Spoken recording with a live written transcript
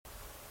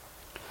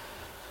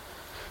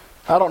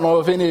I don't know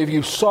if any of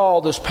you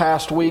saw this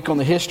past week on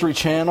the History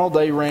Channel.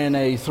 They ran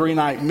a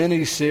 3-night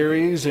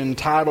mini-series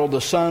entitled The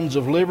Sons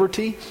of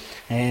Liberty.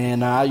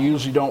 And I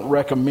usually don't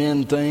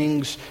recommend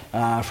things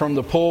from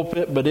the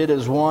pulpit, but it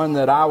is one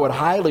that I would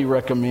highly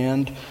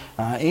recommend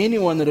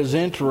anyone that is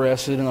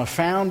interested in the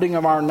founding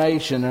of our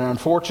nation. And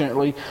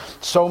unfortunately,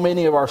 so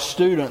many of our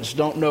students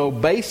don't know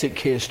basic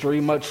history,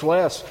 much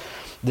less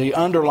the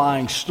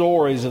underlying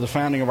stories of the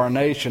founding of our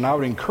nation. I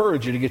would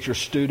encourage you to get your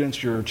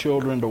students, your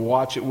children, to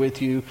watch it with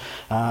you.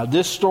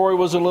 This story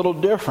was a little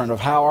different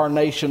of how our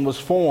nation was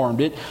formed.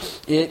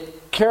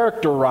 It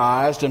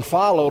characterized and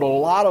followed a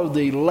lot of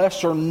the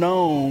lesser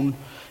known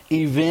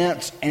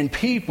events and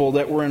people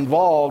that were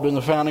involved in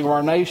the founding of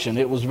our nation.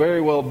 It was very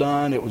well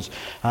done. It was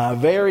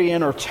very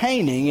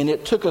entertaining, and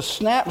it took a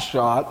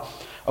snapshot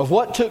of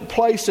what took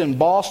place in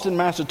Boston,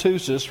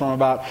 Massachusetts from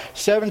about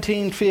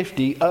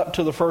 1750 up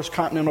to the First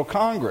Continental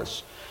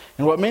Congress.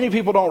 And what many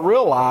people don't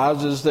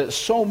realize is that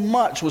so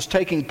much was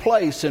taking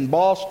place in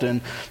Boston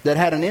that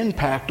had an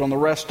impact on the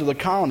rest of the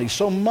colony.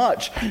 So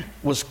much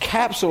was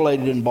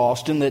capsulated in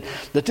Boston that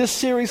this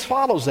series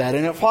follows that.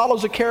 And it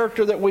follows a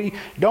character that we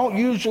don't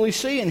usually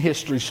see in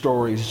history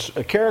stories.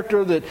 A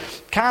character that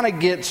kind of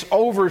gets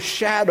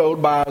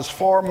overshadowed by his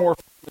far more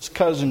famous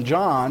cousin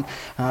John.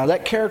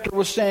 That character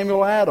was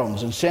Samuel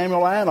Adams. And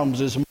Samuel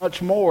Adams is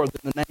much more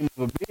than the name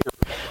of a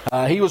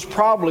beer. He was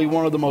probably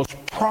one of the most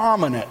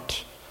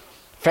prominent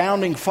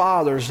founding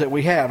fathers that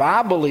we have.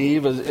 I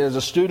believe, as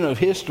a student of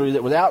history,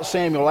 that without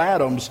Samuel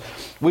Adams,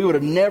 we would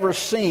have never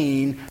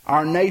seen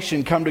our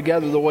nation come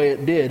together the way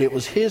it did. It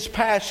was his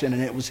passion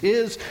and it was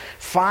his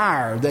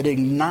fire that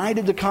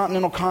ignited the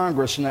Continental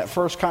Congress and that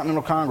First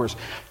Continental Congress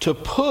to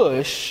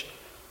push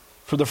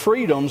for the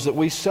freedoms that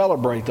we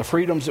celebrate, the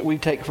freedoms that we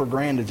take for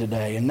granted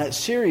today. And that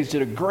series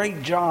did a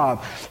great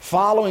job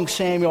following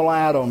Samuel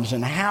Adams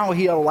and how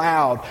he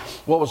allowed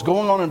what was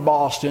going on in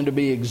Boston to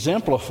be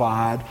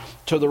exemplified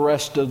to the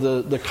rest of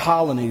the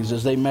colonies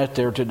as they met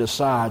there to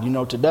decide. You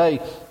know,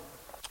 today,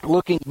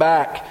 looking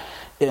back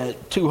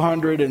at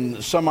 200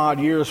 and some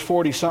odd years,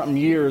 40-something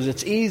years,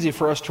 it's easy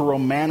for us to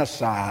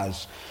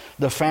romanticize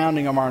the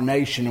founding of our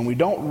nation, and we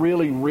don't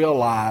really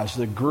realize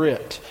the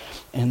grit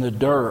and the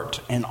dirt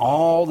and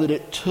all that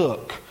it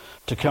took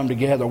to come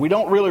together. We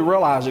don't really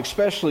realize,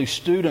 especially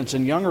students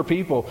and younger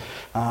people,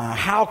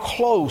 how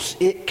close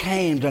it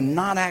came to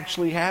not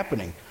actually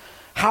happening.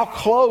 How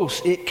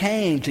close it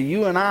came to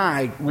you and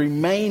I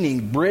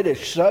remaining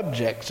British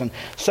subjects and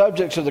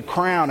subjects of the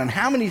crown, and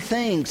how many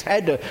things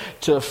had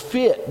to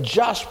fit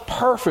just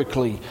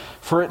perfectly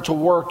for it to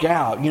work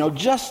out. You know,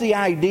 just the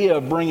idea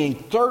of bringing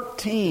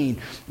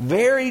 13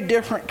 very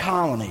different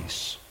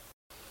colonies,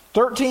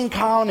 13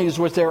 colonies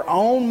with their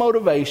own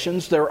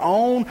motivations, their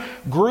own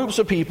groups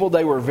of people.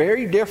 They were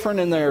very different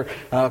in their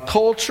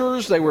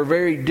cultures. They were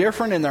very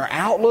different in their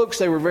outlooks.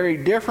 They were very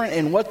different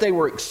in what they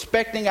were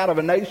expecting out of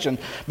a nation.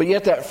 But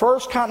yet that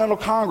First Continental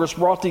Congress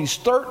brought these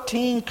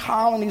 13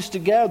 colonies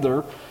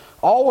together,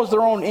 all with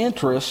their own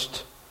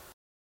interest,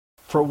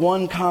 for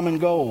one common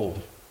goal.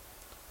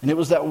 And it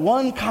was that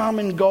one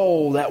common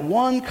goal, that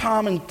one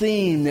common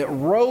theme that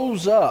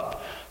rose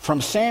up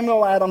from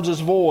Samuel Adams'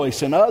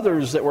 voice and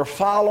others that were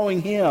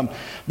following him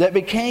that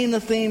became the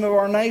theme of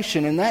our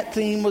nation. And that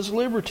theme was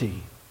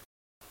liberty.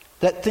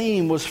 That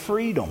theme was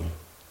freedom.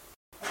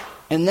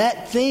 And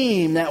that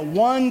theme, that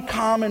one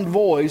common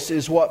voice,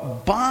 is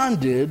what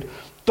bonded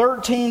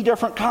 13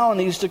 different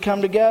colonies to come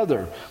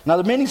together. Now,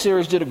 the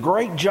miniseries did a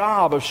great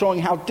job of showing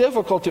how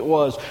difficult it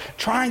was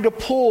trying to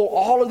pull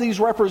all of these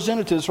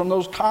representatives from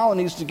those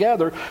colonies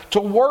together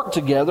to work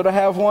together to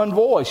have one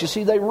voice. You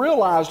see, they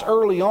realized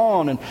early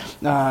on,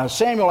 and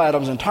Samuel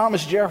Adams and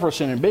Thomas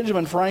Jefferson and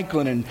Benjamin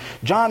Franklin and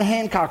John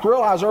Hancock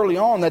realized early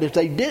on that if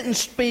they didn't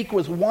speak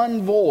with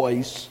one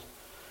voice,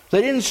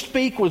 they didn't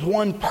speak with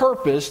one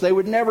purpose, they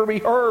would never be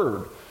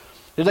heard.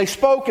 If they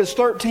spoke as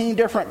 13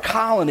 different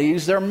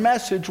colonies, their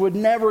message would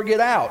never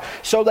get out.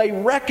 So they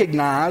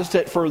recognized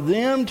that for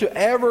them to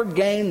ever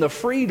gain the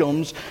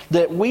freedoms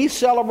that we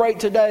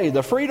celebrate today,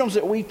 the freedoms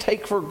that we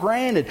take for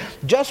granted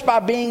just by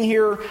being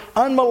here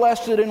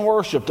unmolested in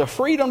worship, the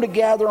freedom to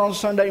gather on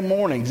Sunday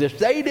mornings, if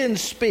they didn't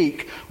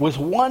speak with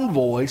one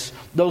voice,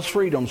 those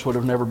freedoms would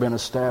have never been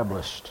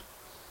established.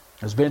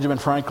 As Benjamin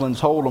Franklin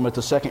told them at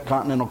the Second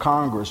Continental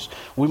Congress,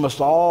 we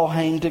must all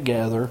hang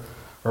together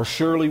or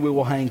surely we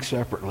will hang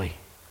separately.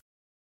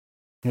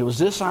 It was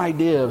this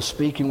idea of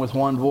speaking with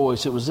one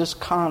voice, it was this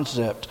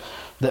concept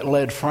that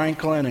led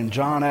Franklin and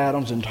John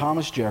Adams and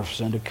Thomas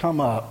Jefferson to come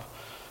up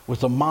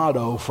with a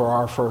motto for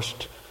our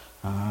first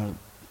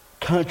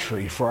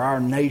country, for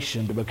our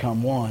nation to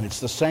become one. It's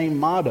the same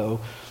motto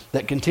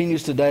that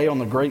continues today on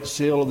the Great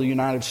Seal of the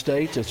United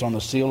States. It's on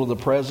the seal of the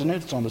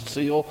President, it's on the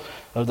seal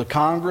of the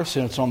Congress,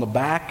 and it's on the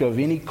back of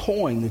any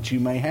coin that you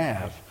may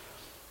have.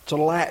 It's a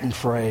Latin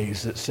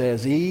phrase that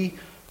says, E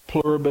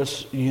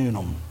pluribus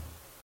unum.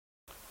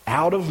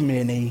 Out of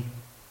many,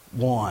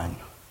 one.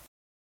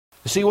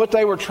 You see, what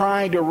they were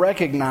trying to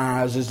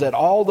recognize is that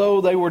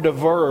although they were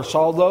diverse,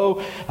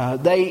 although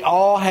they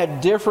all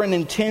had different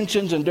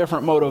intentions and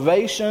different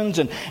motivations,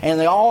 and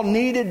they all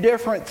needed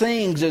different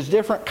things as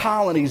different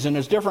colonies and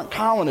as different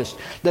colonists,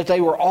 that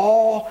they were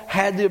all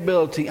had the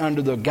ability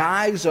under the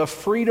guise of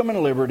freedom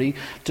and liberty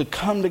to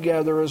come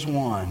together as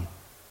one.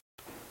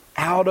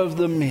 Out of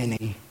the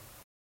many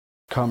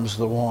comes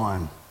the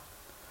one.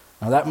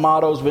 Now that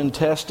motto's been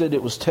tested.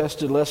 It was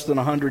tested less than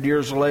 100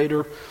 years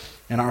later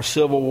in our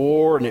Civil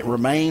War, and it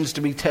remains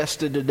to be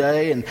tested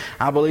today, and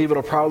I believe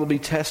it'll probably be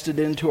tested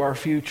into our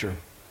future.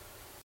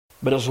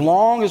 But as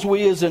long as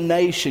we as a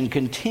nation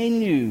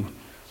continue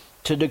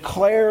to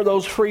declare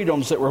those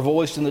freedoms that were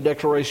voiced in the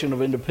Declaration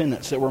of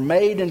Independence, that were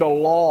made into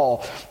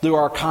law through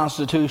our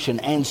Constitution,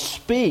 and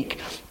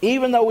speak,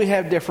 even though we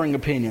have differing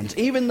opinions,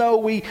 even though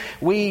we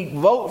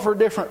vote for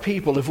different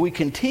people, if we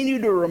continue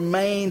to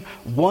remain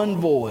one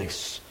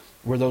voice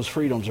where those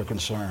freedoms are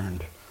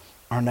concerned,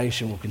 our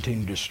nation will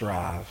continue to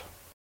strive.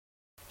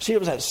 See, it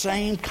was that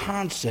same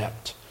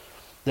concept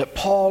that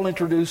Paul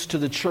introduced to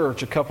the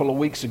church a couple of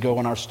weeks ago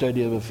in our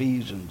study of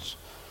Ephesians.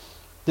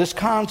 This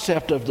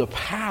concept of the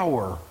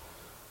power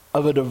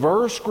of a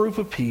diverse group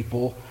of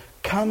people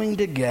coming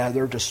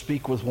together to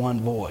speak with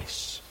one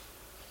voice.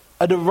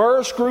 A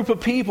diverse group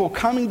of people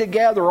coming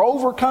together,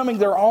 overcoming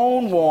their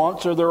own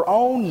wants or their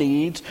own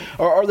needs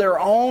or their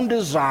own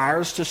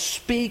desires to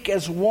speak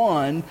as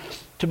one,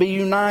 to be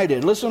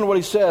united. Listen to what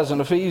he says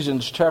in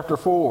Ephesians chapter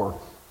 4.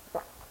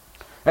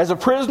 As a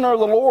prisoner of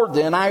the Lord,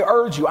 then, I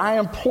urge you, I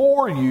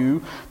implore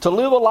you to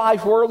live a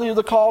life worthy of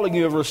the calling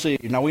you have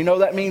received. Now, we know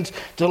that means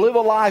to live a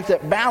life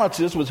that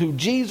balances with who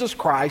Jesus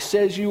Christ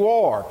says you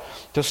are.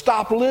 To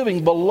stop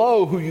living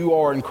below who you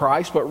are in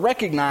Christ, but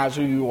recognize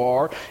who you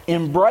are,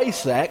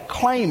 embrace that,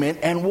 claim it,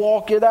 and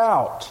walk it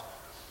out.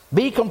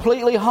 Be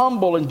completely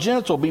humble and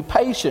gentle. Be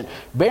patient,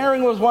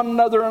 bearing with one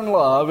another in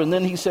love. And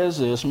then he says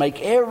this,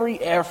 make every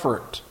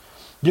effort.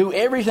 Do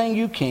everything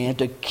you can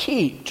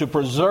to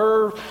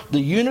preserve the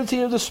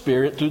unity of the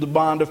Spirit through the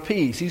bond of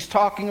peace. He's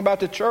talking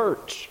about the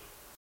church.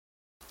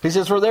 He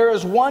says, for there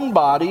is one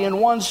body and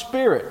one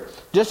Spirit,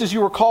 just as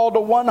you were called to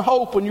one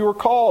hope when you were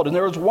called. And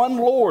there is one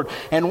Lord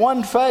and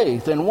one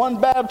faith and one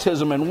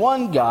baptism and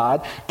one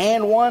God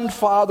and one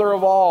Father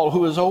of all,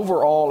 who is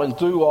over all and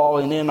through all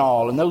and in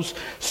all. And those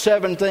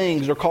 7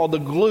 things are called the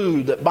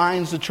glue that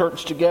binds the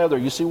church together.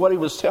 You see, what he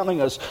was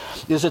telling us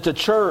is that the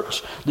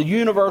church, the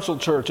universal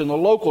church and the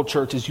local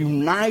church, is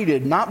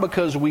united not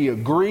because we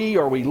agree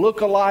or we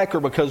look alike or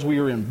because we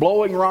are in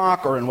Blowing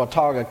Rock or in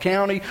Watauga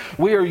County.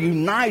 We are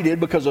united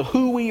because of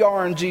who we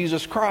are in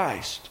Jesus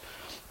Christ.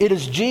 It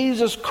is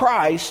Jesus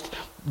Christ,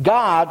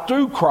 God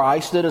through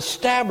Christ, that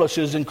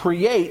establishes and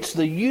creates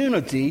the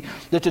unity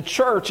that the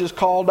church is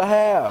called to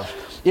have.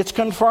 It's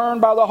confirmed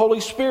by the Holy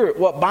Spirit.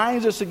 What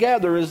binds us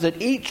together is that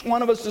each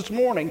one of us this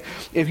morning,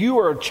 if you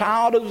are a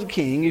child of the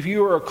King, if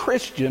you are a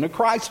Christian, a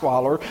Christ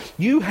follower,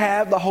 you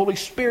have the Holy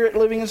Spirit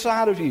living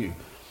inside of you.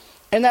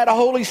 And that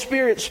Holy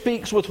Spirit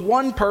speaks with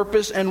one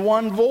purpose and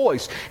one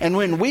voice. And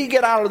when we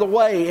get out of the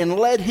way and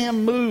let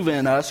Him move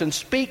in us and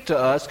speak to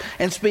us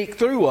and speak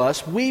through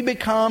us, we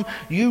become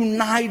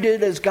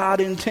united as God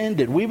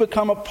intended. We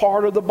become a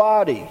part of the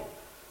body.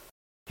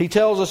 He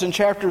tells us in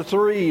chapter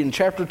 3 and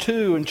chapter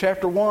 2 and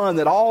chapter 1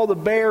 that all the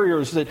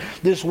barriers that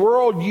this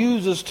world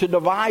uses to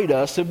divide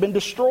us have been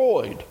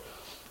destroyed.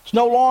 It's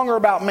no longer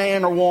about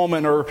man or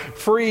woman or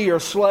free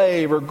or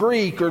slave or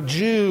Greek or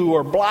Jew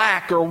or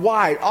black or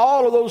white.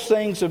 All of those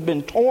things have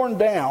been torn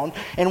down,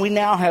 and we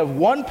now have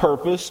one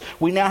purpose.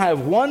 We now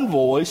have one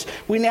voice.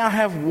 We now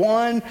have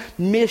one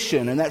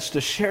mission, and that's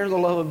to share the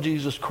love of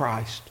Jesus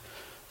Christ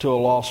to a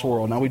lost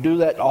world. Now, we do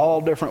that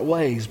all different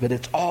ways, but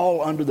it's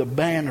all under the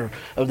banner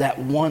of that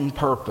one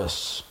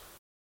purpose.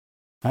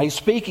 Now, he's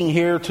speaking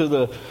here to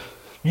the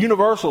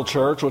universal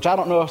church, which I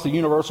don't know if the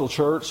universal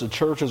church, the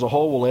church as a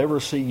whole, will ever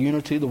see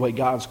unity the way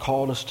God's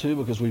called us to,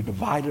 because we've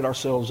divided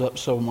ourselves up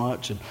so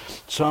much, and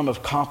some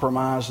have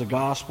compromised the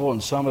gospel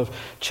and some have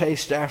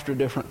chased after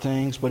different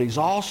things. But he's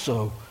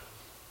also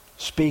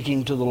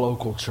speaking to the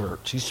local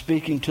church. He's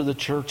speaking to the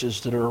churches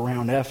that are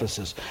around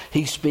Ephesus.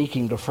 He's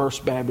speaking to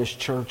First Baptist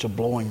Church of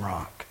Blowing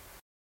Rock.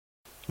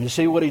 You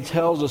see, what he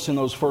tells us in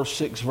those first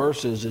 6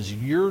 verses is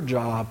your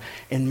job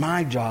and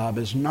my job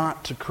is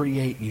not to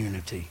create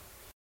unity.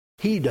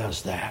 He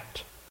does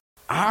that.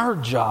 Our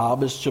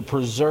job is to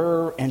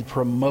preserve and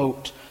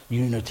promote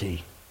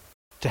unity.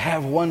 To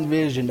have one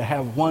vision, to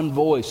have one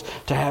voice,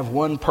 to have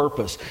one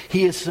purpose.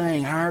 He is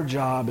saying our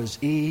job is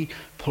e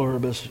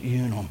pluribus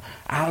unum.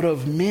 Out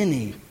of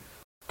many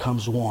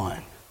comes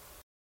one.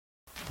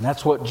 And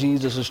that's what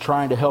Jesus is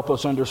trying to help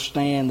us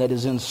understand, that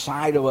is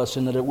inside of us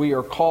and that we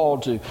are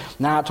called to.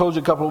 Now, I told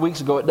you a couple of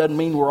weeks ago, it doesn't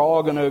mean we're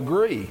all going to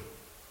agree.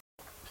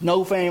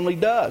 No family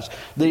does.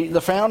 The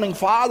founding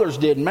fathers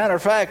did. Matter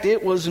of fact,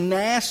 it was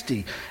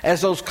nasty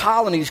as those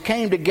colonies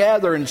came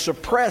together and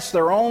suppressed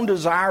their own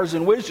desires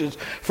and wishes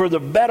for the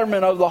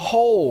betterment of the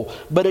whole.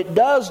 But it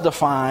does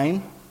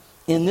define,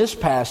 in this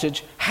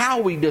passage,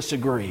 how we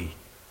disagree.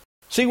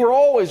 See, we're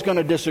always going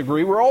to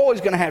disagree. We're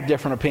always going to have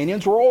different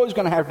opinions. We're always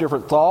going to have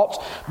different thoughts.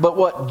 But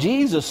what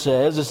Jesus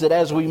says is that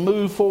as we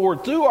move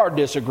forward through our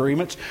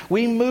disagreements,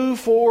 we move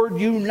forward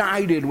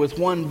united with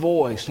one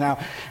voice. Now,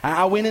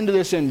 I went into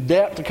this in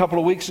depth a couple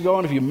of weeks ago,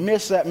 and if you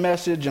missed that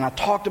message, and I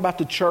talked about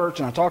the church,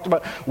 and I talked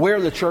about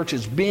where the church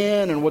has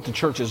been and what the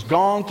church has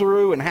gone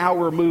through and how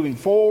we're moving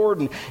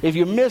forward. And if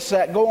you missed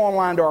that, go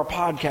online to our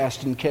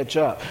podcast and catch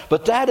up.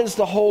 But that is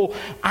the whole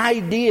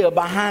idea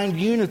behind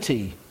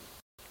unity.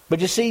 But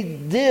you see,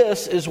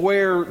 this is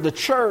where the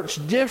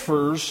church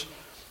differs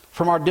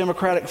from our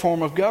democratic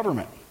form of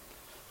government.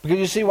 Because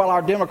you see, while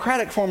our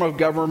democratic form of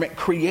government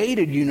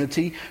created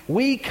unity,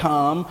 we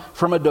come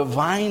from a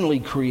divinely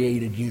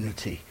created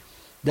unity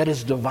that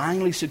is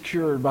divinely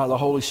secured by the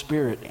Holy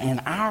Spirit.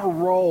 And our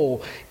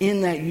role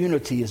in that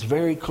unity is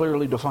very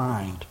clearly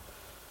defined.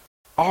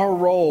 Our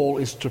role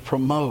is to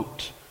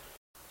promote,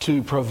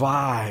 to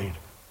provide,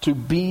 to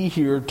be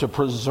here to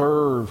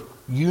preserve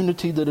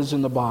unity that is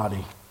in the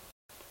body.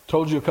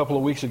 Told you a couple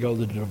of weeks ago,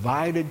 the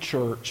divided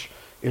church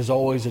is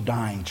always a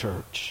dying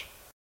church.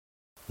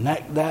 And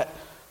that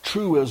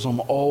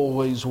truism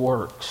always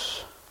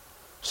works.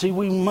 See,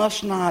 we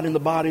must not, in the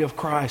body of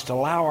Christ,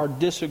 allow our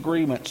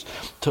disagreements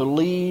to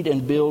lead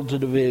and build to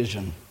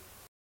division.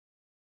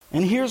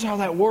 And here's how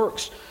that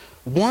works.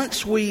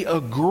 Once we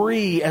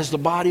agree as the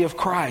body of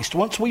Christ,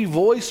 once we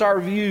voice our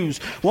views,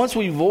 once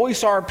we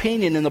voice our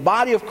opinion, and the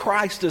body of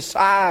Christ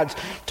decides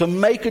to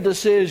make a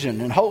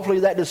decision, and hopefully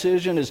that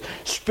decision is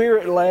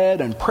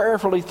Spirit-led and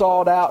prayerfully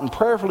thought out and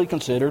prayerfully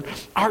considered,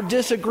 our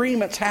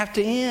disagreements have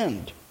to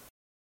end.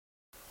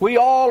 We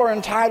all are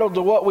entitled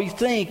to what we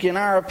think in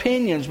our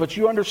opinions, but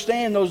you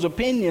understand those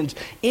opinions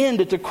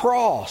end at the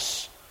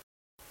cross.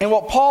 And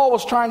what Paul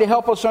was trying to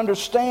help us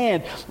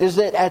understand is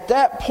that at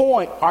that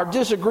point, our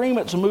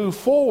disagreements move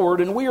forward,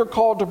 and we are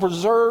called to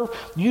preserve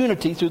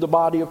unity through the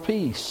body of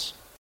peace.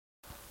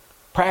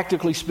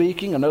 Practically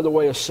speaking, another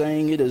way of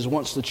saying it is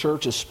once the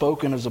church is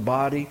spoken as a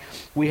body,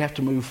 we have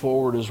to move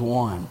forward as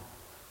one.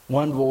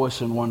 One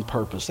voice and one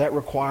purpose. That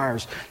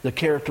requires the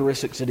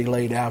characteristics that he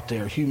laid out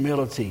there.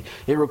 Humility.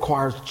 It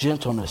requires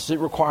gentleness. It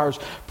requires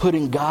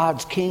putting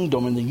God's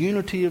kingdom and the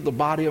unity of the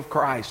body of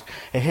Christ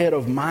ahead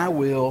of my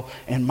will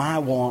and my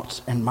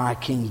wants and my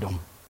kingdom.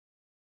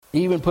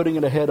 Even putting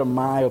it ahead of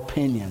my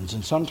opinions.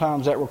 And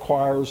sometimes that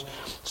requires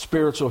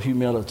spiritual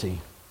humility.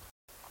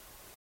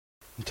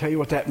 I'll tell you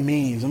what that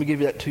means. Let me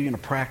give you that to you in a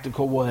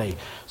practical way.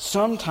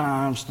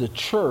 Sometimes the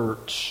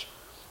church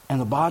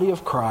and the body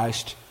of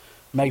Christ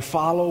may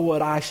follow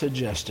what I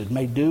suggested,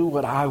 may do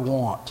what I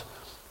want,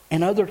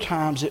 and other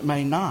times it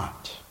may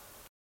not.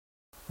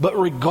 But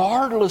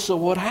regardless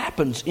of what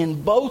happens,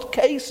 in both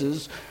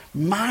cases,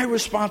 my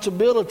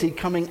responsibility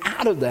coming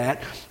out of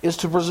that is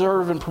to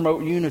preserve and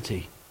promote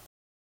unity.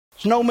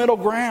 There's no middle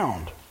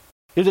ground.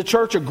 If the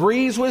church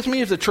agrees with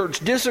me, if the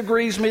church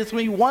disagrees with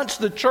me, once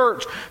the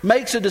church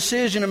makes a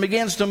decision and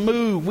begins to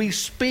move, we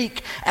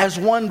speak as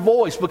one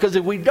voice. Because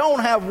if we don't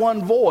have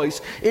one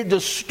voice, it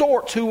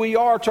distorts who we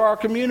are to our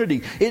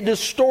community. It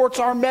distorts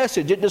our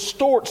message. It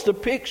distorts the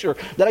picture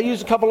that I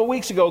used a couple of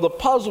weeks ago, the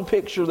puzzle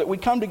picture that we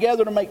come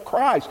together to make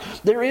Christ.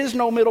 There is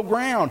no middle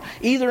ground.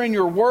 Either in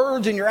your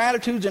words, in your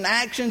attitudes and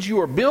actions, you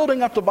are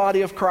building up the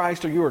body of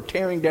Christ or you are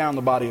tearing down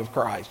the body of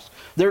Christ.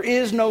 There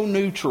is no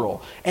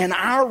neutral. And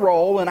our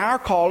role and our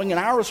calling and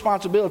our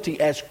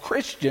responsibility as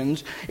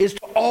Christians is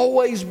to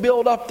always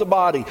build up the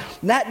body.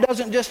 And that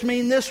doesn't just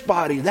mean this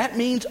body. That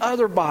means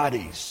other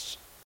bodies.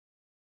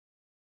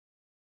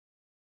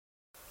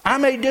 I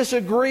may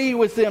disagree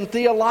with them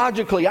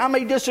theologically. I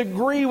may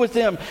disagree with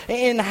them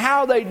in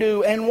how they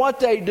do and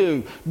what they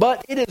do.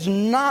 But it is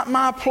not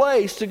my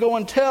place to go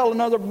and tell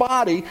another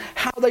body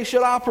how they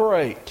should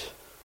operate.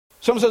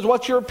 Someone says,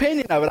 what's your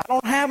opinion of it? I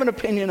don't have an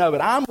opinion of it.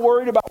 I'm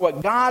worried about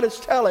what God is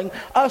telling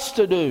us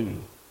to do.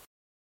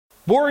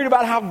 Worried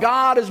about how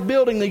God is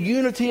building the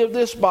unity of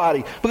this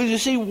body. Because you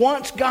see,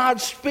 once God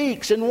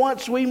speaks and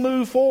once we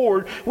move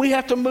forward, we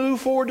have to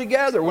move forward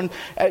together. When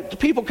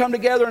people come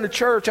together in a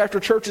church after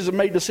churches have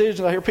made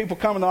decisions, I hear people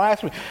come and they'll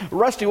ask me,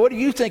 Rusty, what do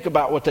you think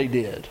about what they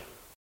did?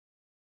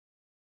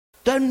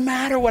 Doesn't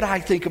matter what I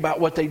think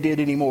about what they did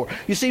anymore.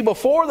 You see,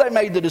 before they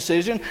made the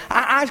decision,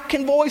 I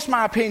can voice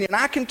my opinion.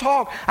 I can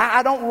talk.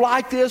 I don't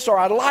like this, or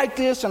I like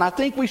this, and I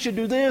think we should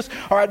do this,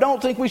 or I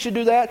don't think we should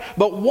do that.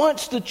 But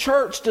once the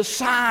church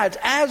decides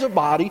as a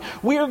body,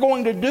 we are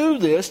going to do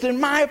this, then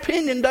my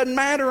opinion doesn't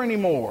matter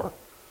anymore.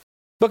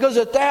 Because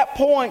at that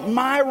point,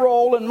 my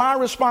role and my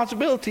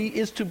responsibility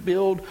is to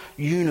build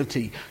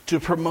unity, to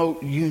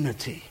promote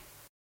unity.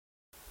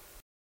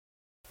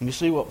 And you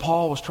see, what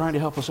Paul was trying to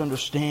help us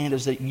understand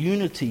is that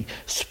unity,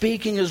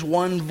 speaking as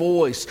one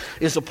voice,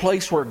 is a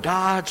place where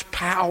God's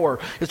power,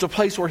 it's a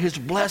place where His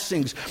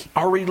blessings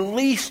are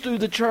released through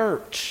the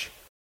church.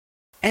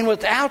 And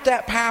without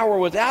that power,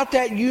 without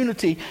that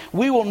unity,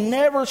 we will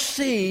never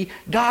see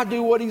God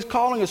do what He's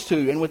calling us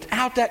to. And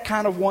without that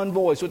kind of one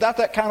voice, without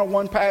that kind of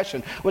one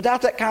passion,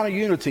 without that kind of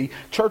unity,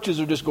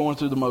 churches are just going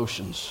through the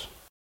motions.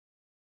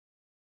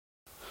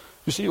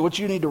 You see, what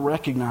you need to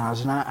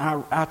recognize, and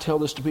I tell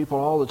this to people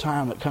all the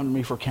time that come to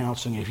me for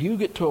counseling, if you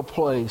get to a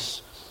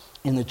place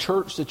in the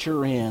church that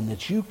you're in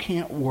that you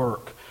can't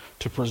work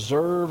to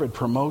preserve and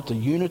promote the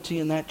unity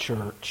in that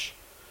church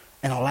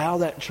and allow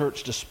that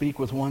church to speak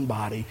with one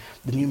body,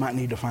 then you might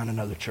need to find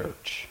another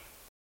church.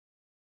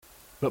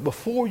 But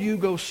before you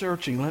go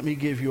searching, let me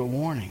give you a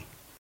warning.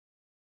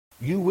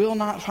 You will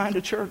not find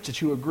a church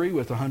that you agree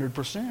with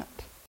 100%.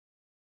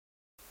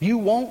 You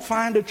won't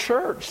find a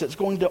church that's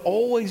going to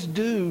always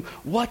do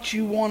what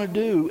you want to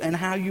do and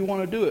how you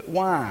want to do it.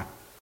 Why?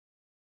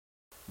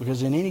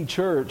 Because in any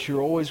church,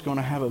 you're always going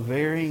to have a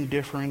varying,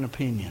 differing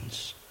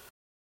opinions.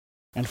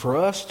 And for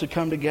us to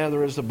come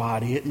together as a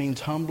body, it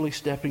means humbly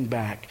stepping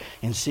back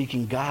and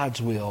seeking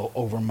God's will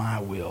over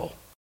my will.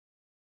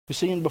 You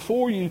see, and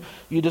before you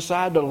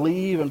decide to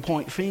leave and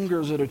point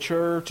fingers at a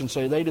church and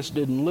say they just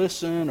didn't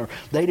listen or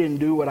they didn't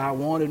do what I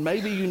wanted,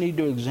 maybe you need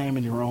to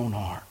examine your own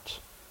heart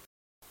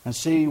and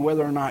see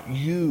whether or not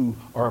you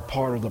are a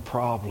part of the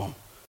problem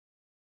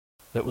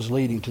that was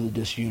leading to the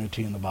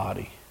disunity in the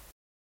body.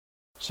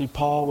 See,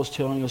 Paul was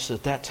telling us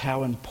that that's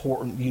how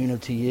important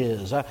unity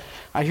is.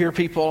 I hear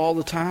people all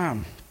the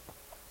time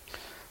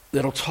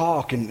that'll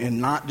talk,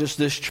 and not just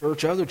this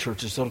church, other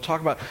churches, that'll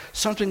talk about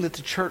something that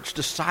the church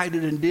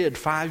decided and did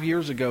 5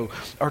 years ago,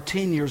 or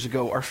 10 years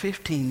ago, or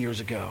 15 years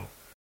ago.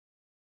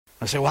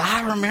 I say, well,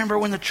 I remember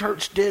when the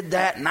church did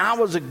that, and I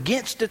was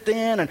against it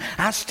then, and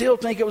I still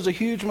think it was a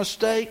huge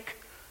mistake.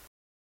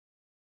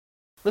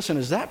 Listen,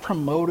 is that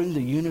promoting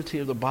the unity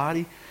of the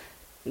body?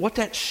 What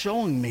that's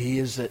showing me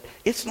is that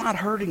it's not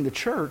hurting the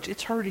church,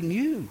 it's hurting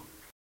you.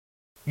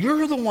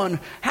 You're the one.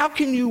 How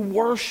can you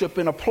worship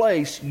in a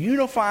place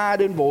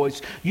unified in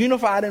voice,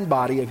 unified in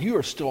body, if you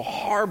are still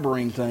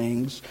harboring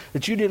things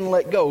that you didn't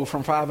let go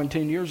from 5 and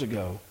 10 years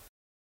ago?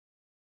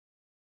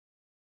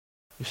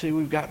 You see,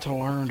 we've got to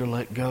learn to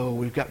let go.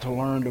 We've got to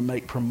learn to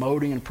make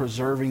promoting and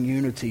preserving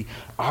unity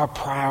our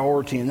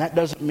priority. And that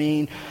doesn't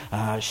mean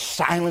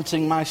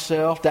silencing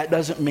myself. That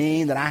doesn't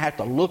mean that I have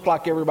to look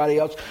like everybody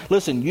else.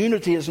 Listen,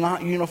 unity is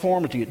not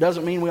uniformity. It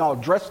doesn't mean we all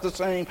dress the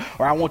same,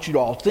 or I want you to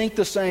all think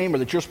the same, or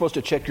that you're supposed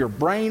to check your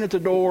brain at the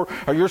door,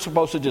 or you're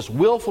supposed to just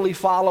willfully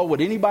follow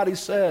what anybody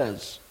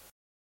says.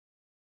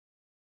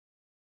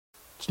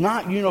 It's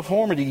not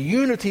uniformity.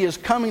 Unity is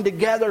coming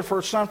together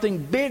for something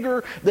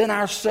bigger than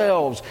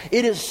ourselves.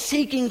 It is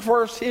seeking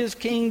first His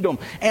kingdom,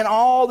 and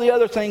all the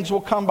other things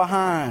will come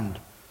behind.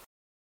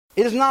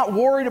 It is not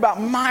worried about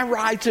my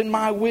rights and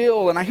my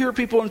will. And I hear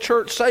people in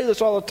church say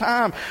this all the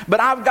time, but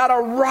I've got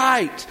a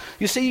right.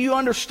 You see, you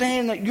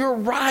understand that your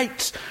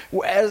rights,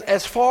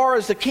 as far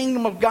as the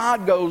kingdom of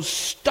God goes,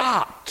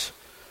 stopped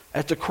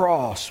at the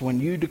cross when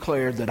you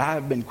declared that I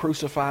have been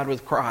crucified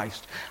with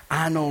Christ.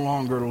 I no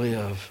longer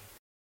live.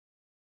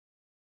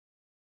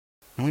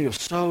 And we have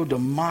so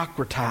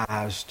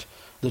democratized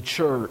the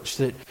church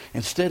that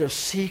instead of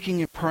seeking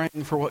and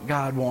praying for what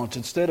God wants,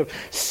 instead of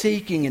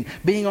seeking and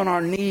being on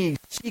our knees,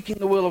 seeking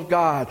the will of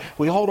God,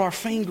 we hold our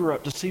finger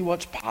up to see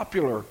what's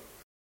popular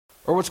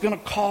or what's going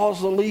to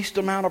cause the least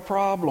amount of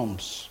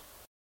problems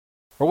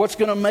or what's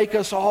going to make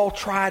us all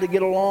try to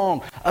get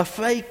along. A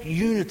fake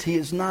unity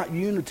is not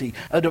unity.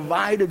 A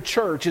divided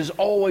church is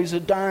always a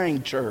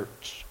dying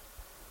church.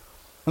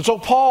 And so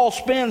Paul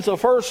spends the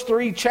first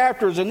 3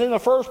 chapters and then the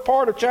first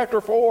part of chapter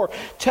 4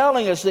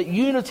 telling us that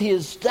unity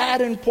is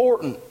that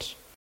important.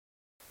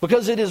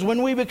 Because it is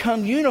when we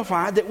become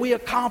unified that we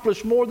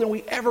accomplish more than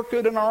we ever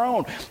could on our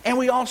own. And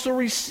we also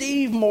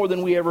receive more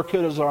than we ever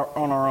could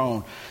on our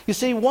own. You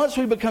see, once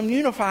we become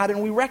unified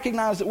and we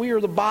recognize that we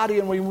are the body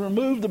and we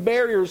remove the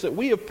barriers that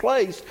we have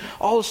placed,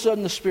 all of a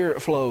sudden the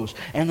Spirit flows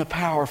and the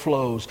power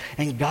flows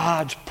and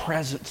God's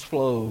presence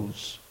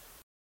flows.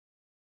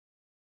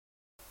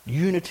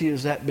 Unity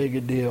is that big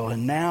a deal.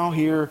 And now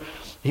here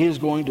he is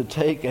going to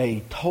take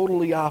a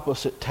totally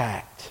opposite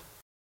tact.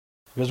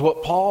 Because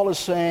what Paul is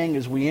saying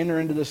as we enter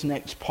into this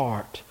next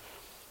part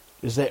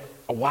is that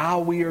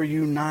while we are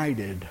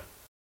united,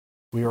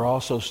 we are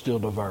also still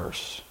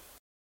diverse.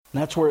 And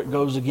that's where it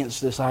goes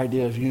against this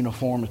idea of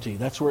uniformity.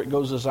 That's where it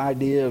goes this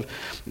idea of,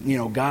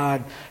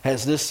 God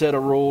has this set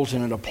of rules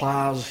and it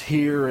applies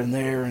here and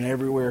there and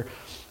everywhere.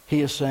 He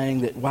is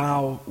saying that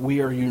while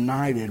we are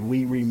united,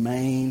 we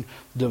remain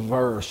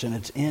diverse. And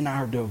it's in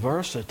our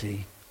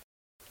diversity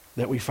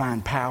that we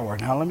find power.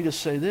 Now, let me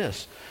just say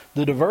this.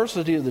 The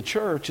diversity of the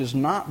church is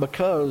not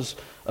because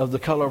of the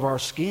color of our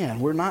skin.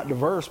 We're not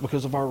diverse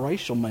because of our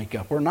racial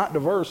makeup. We're not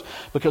diverse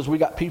because we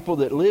got people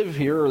that live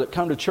here or that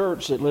come to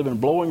church that live in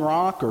Blowing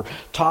Rock or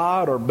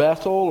Todd or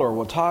Bethel or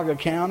Watauga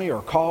County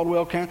or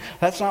Caldwell County.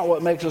 That's not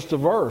what makes us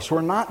diverse. We're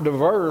not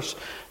diverse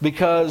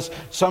because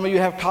some of you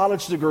have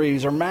college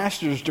degrees or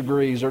master's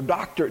degrees or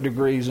doctorate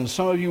degrees, and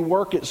some of you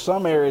work at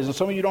some areas and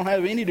some of you don't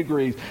have any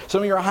degrees.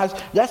 Some of you are high.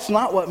 That's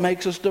not what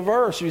makes us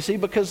diverse, you see,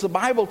 because the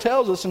Bible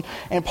tells us,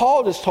 and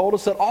Paul just told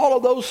us that all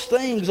of those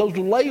things, those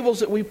labels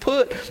that we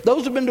put,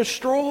 those have been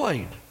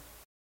destroyed.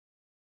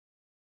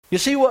 You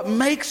see, what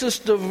makes us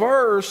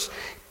diverse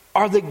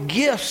are the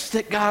gifts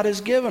that God has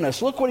given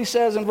us. Look what he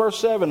says in verse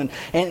 7.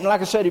 And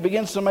like I said, he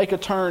begins to make a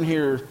turn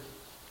here.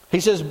 He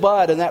says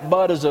but, and that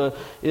but is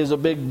a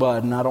big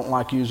but, and I don't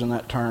like using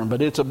that term,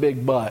 but it's a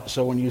big but.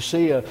 So when you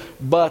see a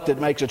but that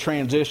makes a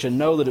transition,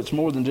 know that it's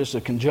more than just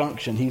a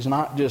conjunction. He's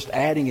not just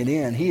adding it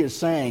in. He is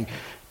saying,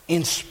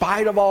 in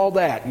spite of all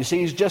that, you see,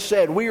 he's just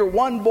said, we are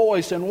one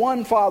voice and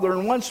one Father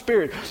and one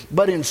Spirit.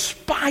 But in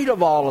spite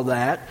of all of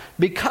that,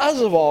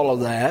 because of all of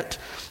that,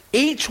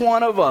 each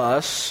one of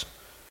us,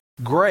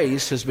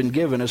 grace has been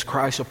given as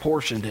Christ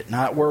apportioned it.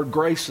 Now, that word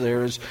grace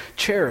there is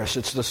charis.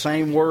 It's the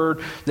same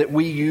word that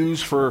we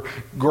use for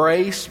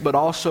grace, but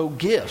also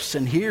gifts.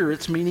 And here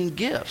it's meaning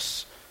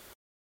gifts.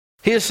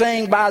 He is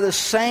saying by the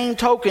same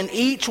token,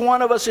 each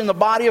one of us in the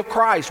body of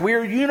Christ, we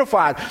are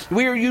unified,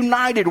 we are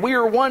united, we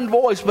are one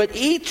voice, but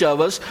each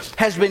of us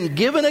has been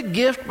given a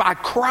gift by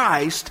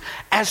Christ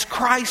as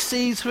Christ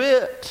sees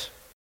fit.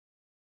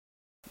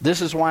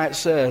 This is why it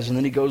says, and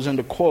then he goes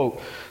into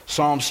quote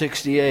Psalm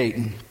 68.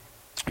 And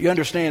you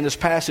understand this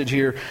passage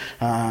here,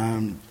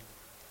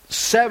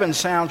 7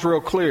 sounds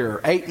real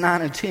clear. 8,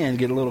 9, and 10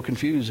 get a little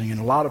confusing. And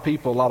a lot of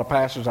people, a lot of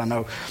pastors I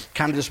know,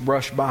 kind of just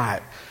brush by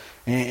it.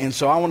 And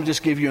so I want to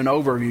just give you an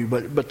overview.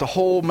 But the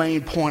whole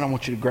main point I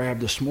want you to grab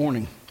this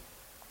morning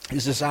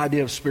is this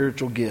idea of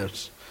spiritual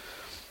gifts.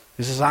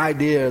 It's this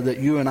idea that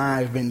you and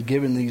I have been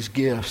given these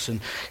gifts.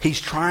 And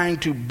he's trying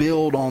to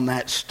build on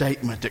that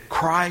statement that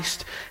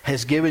Christ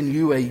has given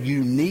you a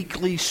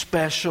uniquely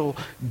special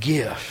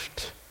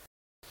gift.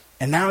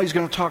 And now he's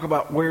going to talk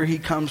about where he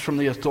comes from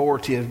the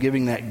authority of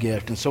giving that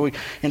gift. And so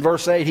in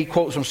verse 8, he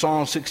quotes from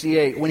Psalm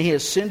 68, when he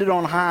ascended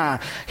on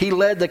high, he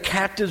led the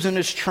captives in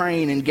his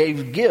train and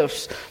gave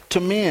gifts to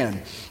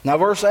men. Now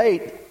verse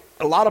 8,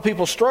 a lot of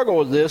people struggle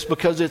with this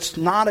because it's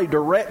not a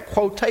direct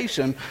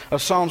quotation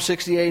of Psalm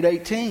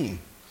 68:18.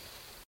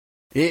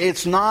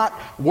 It's not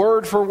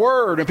word for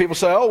word. And people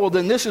say, oh, well,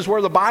 then this is where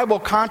the Bible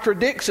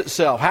contradicts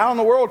itself. How in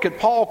the world could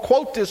Paul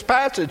quote this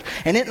passage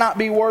and it not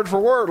be word for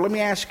word? Let me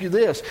ask you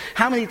this.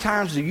 How many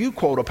times do you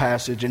quote a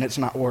passage and it's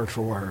not word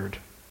for word?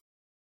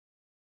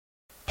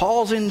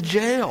 Paul's in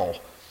jail.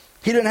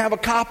 He didn't have a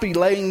copy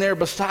laying there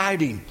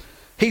beside him.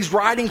 He's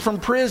writing from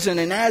prison,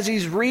 and as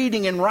he's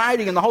reading and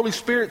writing and the Holy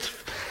Spirit's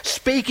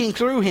speaking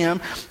through him,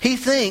 he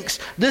thinks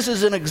this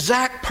is an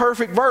exact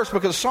perfect verse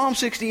because Psalm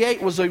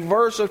 68 was a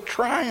verse of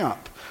triumph.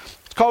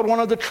 It's called one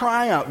of the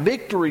triumph,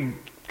 victory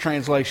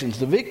translations,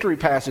 the victory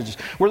passages,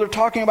 where they're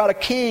talking about a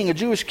king, a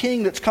Jewish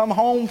king that's come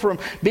home from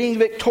being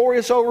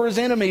victorious over his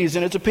enemies.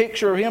 And it's a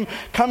picture of him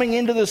coming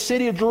into the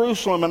city of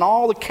Jerusalem and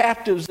all the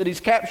captives that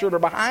he's captured are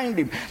behind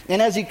him. And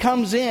as he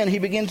comes in, he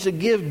begins to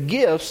give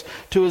gifts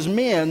to his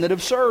men that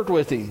have served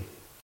with him.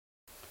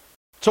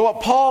 So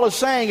what Paul is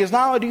saying is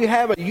not only do you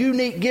have a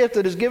unique gift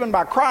that is given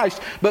by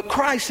Christ, but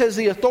Christ has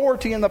the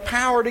authority and the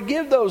power to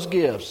give those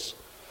gifts.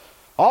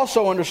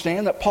 Also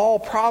understand that Paul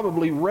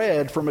probably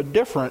read from a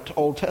different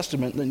Old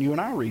Testament than you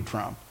and I read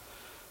from.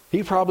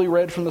 He probably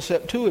read from the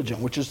Septuagint,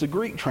 which is the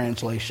Greek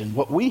translation.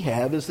 What we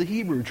have is the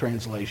Hebrew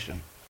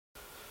translation.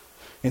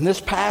 And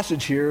this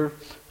passage here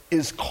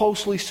is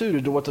closely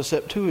suited to what the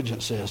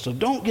Septuagint says. So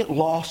don't get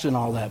lost in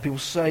all that. People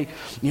say,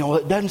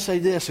 it doesn't say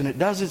this and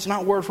it's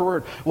not word for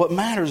word. What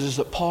matters is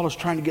that Paul is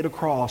trying to get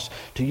across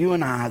to you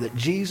and I that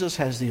Jesus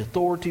has the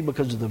authority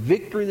because of the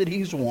victory that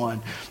he's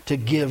won to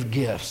give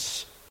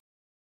gifts.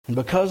 And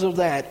because of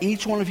that,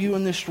 each one of you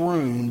in this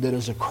room that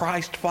is a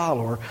Christ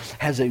follower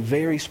has a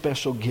very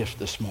special gift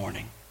this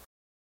morning.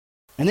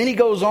 And then he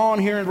goes on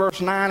here in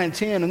verse 9 and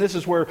 10, and this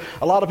is where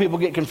a lot of people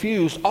get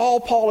confused. All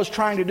Paul is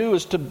trying to do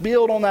is to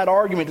build on that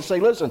argument to say,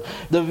 listen,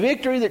 the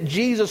victory that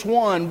Jesus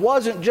won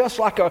wasn't just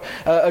like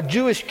a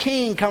Jewish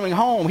king coming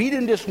home. He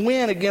didn't just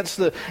win against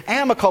the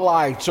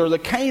Amalekites or the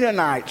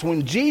Canaanites.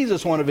 When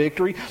Jesus won a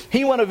victory,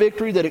 he won a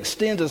victory that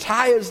extends as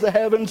high as the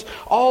heavens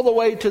all the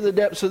way to the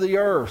depths of the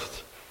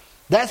earth.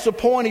 That's the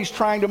point he's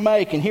trying to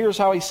make, and here's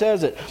how he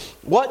says it.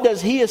 What does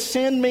he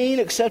ascend mean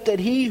except that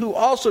he who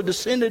also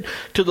descended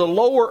to the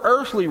lower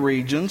earthly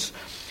regions,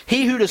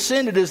 he who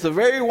descended is the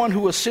very one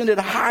who ascended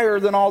higher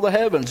than all the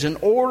heavens in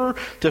order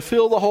to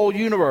fill the whole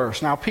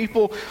universe. Now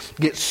people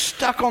get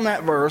stuck on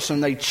that verse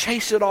and they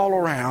chase it all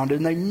around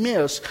and they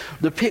miss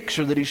the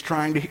picture that he's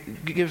trying to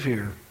give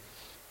here.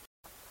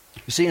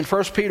 You see, in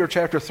 1 Peter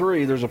chapter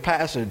 3, there's a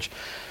passage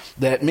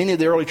that many of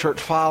the early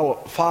church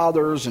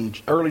fathers and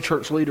early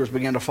church leaders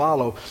began to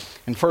follow.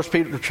 In 1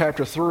 Peter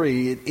chapter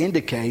 3, it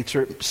indicates,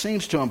 or it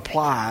seems to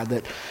imply,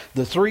 that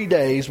the 3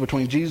 days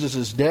between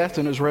Jesus' death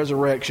and his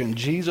resurrection,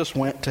 Jesus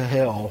went to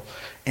hell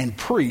and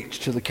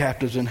preached to the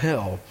captives in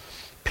hell.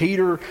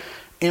 Peter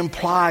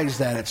implies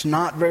that. It's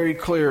not very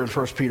clear in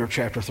 1 Peter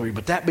chapter 3,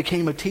 but that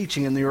became a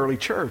teaching in the early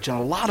church. And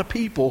a lot of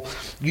people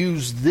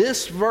use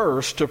this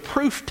verse to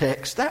proof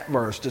text that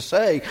verse, to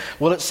say,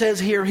 well, it says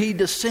here he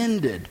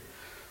descended.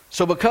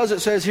 So because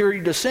it says here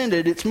he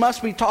descended, it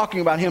must be talking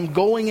about him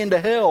going into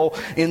hell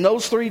in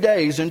those 3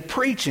 days and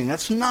preaching.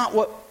 That's not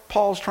what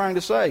Paul's trying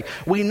to say.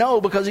 We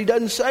know because he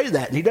doesn't say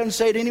that, and he doesn't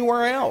say it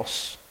anywhere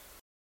else.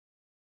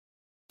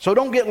 So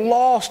don't get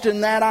lost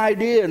in that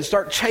idea and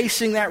start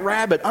chasing that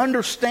rabbit.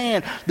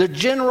 Understand the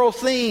general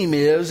theme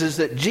is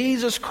that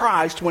Jesus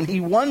Christ, when He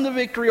won the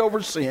victory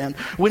over sin,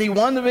 when He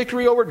won the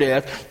victory over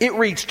death, it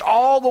reached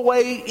all the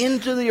way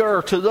into the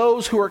earth to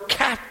those who are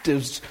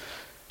captives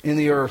in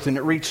the earth, and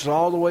it reaches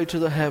all the way to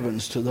the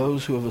heavens to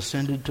those who have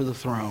ascended to the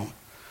throne.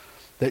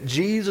 That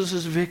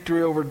Jesus'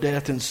 victory over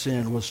death and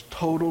sin was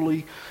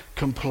totally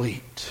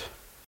complete.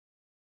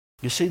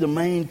 You see, the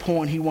main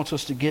point He wants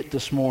us to get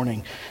this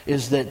morning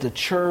is that the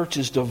church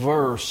is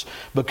diverse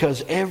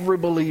because every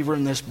believer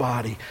in this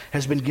body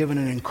has been given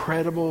an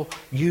incredible,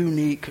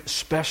 unique,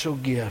 special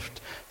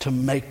gift to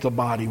make the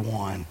body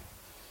one,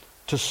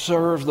 to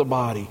serve the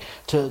body,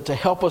 to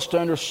help us to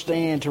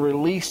understand, to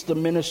release the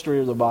ministry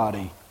of the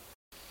body.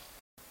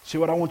 See,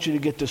 what I want you to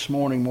get this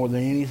morning more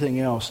than anything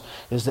else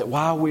is that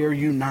while we are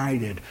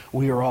united,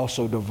 we are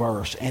also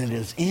diverse. And it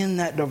is in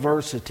that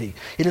diversity,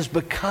 it is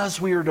because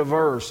we are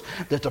diverse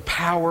that the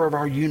power of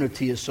our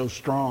unity is so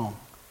strong.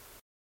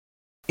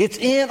 It's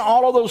in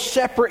all of those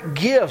separate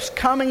gifts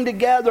coming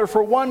together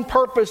for one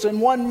purpose and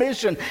one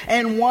mission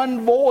and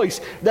one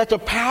voice that the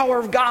power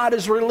of God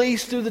is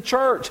released through the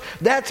church.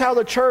 That's how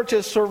the church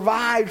has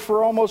survived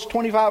for almost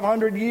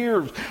 2,500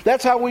 years.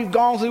 That's how we've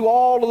gone through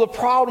all of the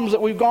problems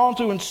that we've gone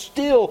through, and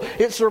still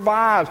it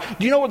survives.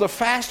 Do you know where the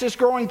fastest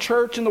growing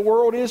church in the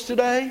world is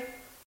today?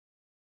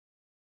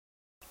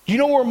 Do you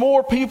know where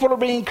more people are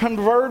being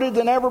converted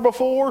than ever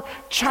before?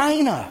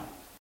 China.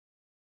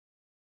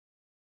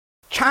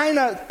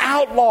 China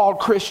outlawed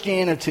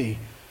Christianity.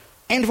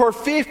 And for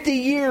 50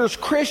 years,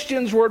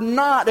 Christians were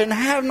not and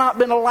have not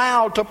been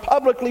allowed to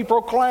publicly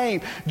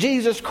proclaim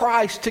Jesus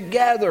Christ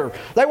together.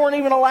 They weren't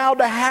even allowed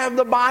to have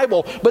the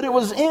Bible. But it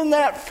was in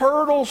that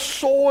fertile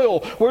soil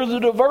where the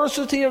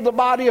diversity of the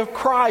body of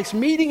Christ,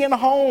 meeting in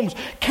homes,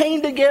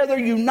 came together,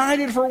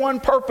 united for one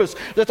purpose,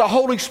 that the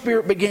Holy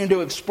Spirit began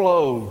to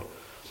explode.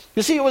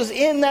 You see, it was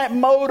in that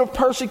mode of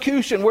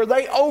persecution where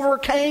they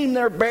overcame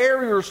their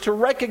barriers to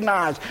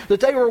recognize that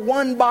they were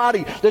one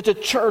body, that the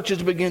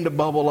churches began to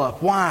bubble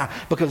up. Why?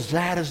 Because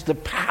that is the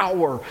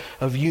power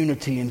of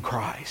unity in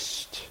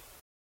Christ.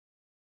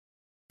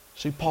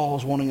 See, Paul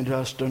is wanting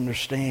us to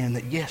understand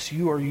that yes,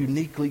 you are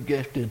uniquely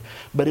gifted,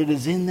 but it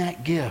is in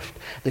that gift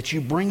that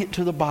you bring it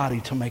to the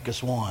body to make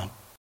us one.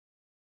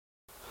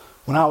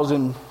 When I was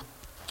in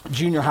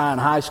junior high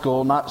and high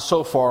school, not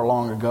so far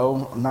long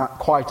ago, not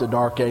quite the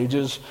dark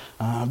ages,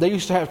 they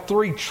used to have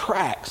 3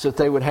 tracks that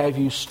they would have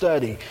you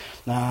study.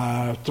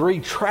 3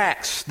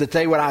 tracks that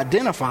they would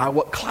identify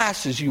what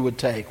classes you would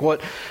take,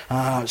 what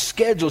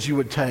schedules you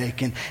would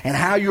take, and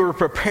how you were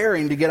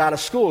preparing to get out of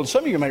school. And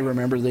some of you may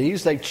remember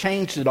these. They've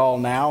changed it all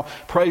now,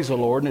 praise the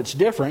Lord, and it's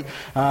different.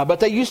 But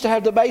they used to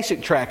have the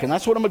basic track, and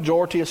that's what a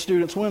majority of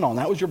students went on.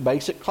 That was your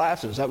basic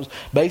classes. That was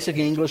basic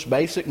English,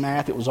 basic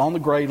math. It was on the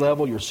grade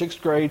level. Your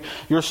 6th grade,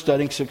 you're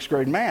studying 6th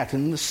grade math.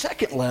 And in the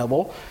second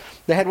level,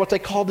 they had what they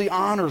called the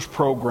honors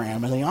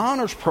program. And the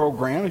honors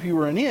program, if you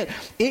were in it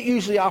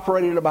usually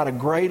operated about a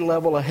grade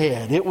level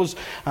ahead. It was,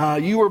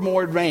 you were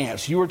more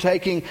advanced. You were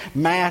taking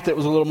math that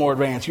was a little more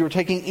advanced. You were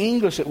taking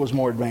English that was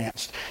more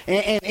advanced.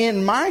 And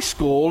in my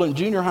school, in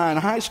junior high and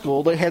high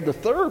school, they had the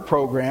 3rd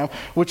program,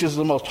 which is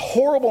the most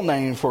horrible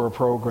name for a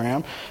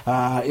program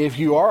if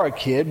you are a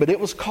kid, but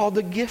it was called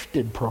the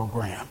gifted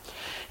program.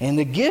 And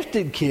the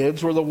gifted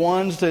kids were the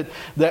ones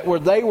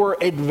they were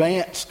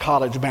advanced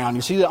college bound.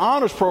 You see, the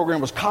honors program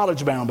was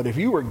college bound, but if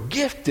you were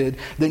gifted,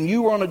 then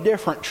you were on a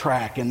different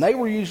track. And they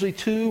were usually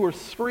 2 or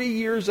 3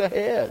 years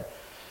ahead.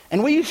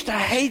 And we used to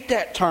hate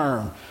that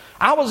term.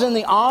 I was in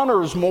the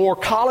honors more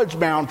college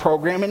bound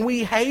program, and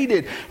we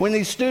hated when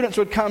these students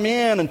would come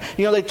in and,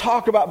 they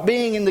talk about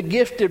being in the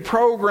gifted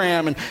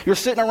program, and you're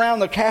sitting around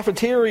the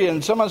cafeteria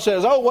and someone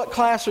says, "Oh, what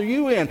class are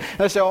you in?" And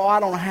they say, "Oh, I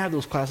don't have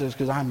those classes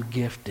because I'm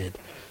gifted."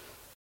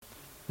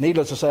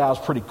 Needless to say, I was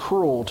pretty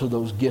cruel to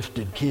those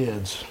gifted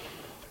kids.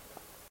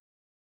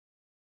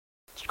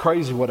 It's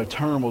crazy what a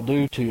term will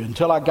do to you.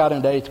 Until I got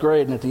into 8th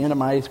grade, and at the end of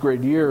my 8th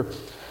grade year,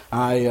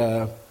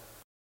 I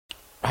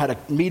had a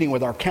meeting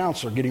with our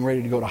counselor getting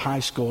ready to go to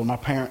high school. My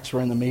parents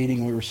were in the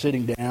meeting. We were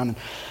sitting down,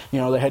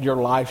 and they had your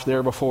life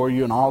there before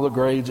you and all the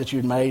grades that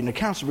you'd made. And the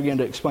counselor began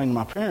to explain to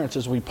my parents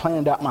as we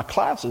planned out my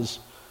classes.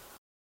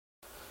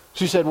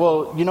 She said,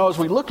 "Well, as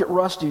we look at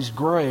Rusty's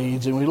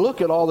grades and we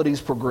look at all that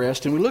he's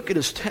progressed and we look at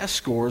his test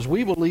scores,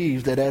 we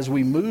believe that as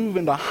we move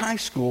into high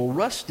school,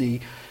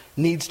 Rusty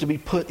needs to be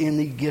put in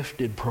the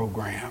gifted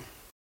program."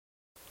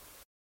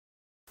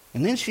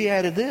 And then she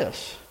added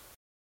this.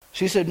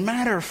 She said,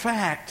 "Matter of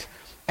fact,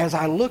 as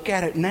I look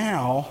at it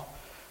now,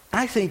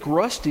 I think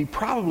Rusty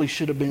probably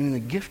should have been in the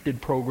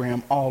gifted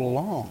program all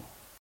along."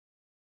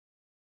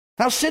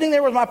 And I was sitting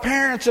there with my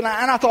parents and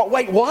I thought,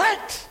 wait,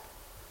 what?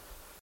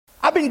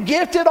 I've been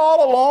gifted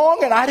all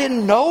along and I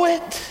didn't know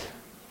it?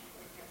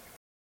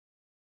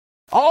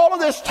 All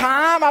of this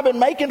time I've been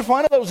making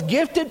fun of those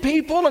gifted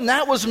people, and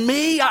that was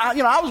me.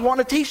 I was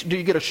wanting a t-shirt. Do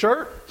you get a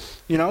shirt?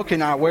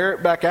 Can I wear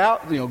it back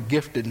out?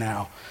 Gifted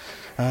now.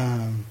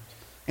 And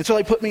so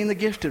they put me in the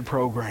gifted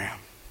program.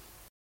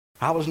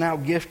 I was now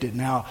gifted.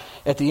 Now,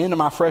 at the end of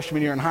my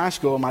freshman year in high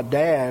school, my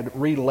dad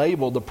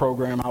relabeled the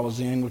program I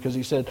was in because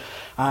he said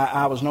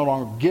I was no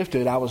longer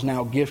gifted. I was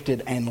now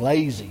gifted and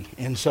lazy.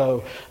 And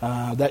so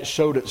that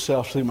showed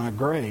itself through my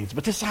grades.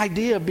 But this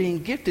idea of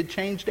being gifted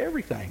changed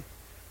everything.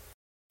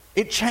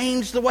 It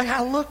changed the way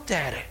I looked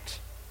at it.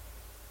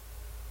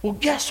 Well,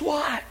 guess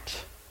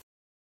what?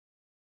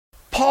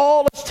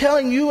 Paul is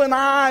telling you and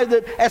I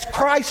that as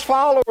Christ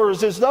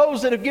followers, as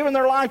those that have given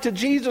their life to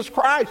Jesus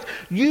Christ,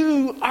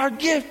 you are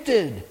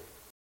gifted.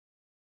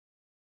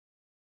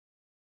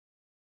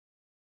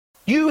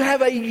 You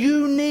have a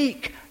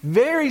unique,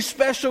 very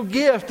special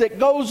gift that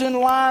goes in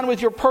line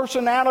with your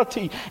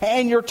personality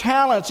and your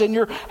talents and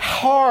your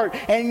heart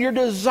and your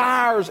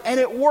desires, and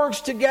it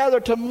works together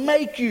to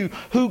make you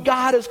who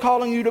God is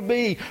calling you to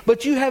be.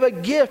 But you have a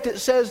gift, it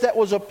says, that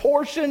was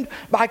apportioned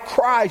by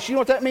Christ. You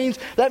know what that means?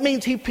 That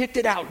means He picked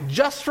it out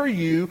just for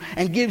you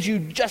and gives you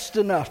just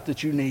enough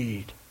that you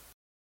need.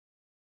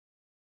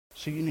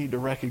 So you need to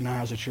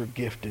recognize that you're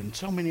gifted.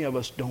 So many of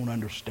us don't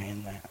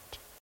understand that.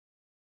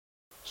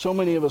 So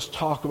many of us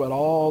talk about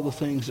all the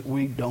things that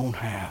we don't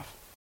have.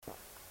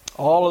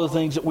 All of the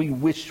things that we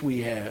wish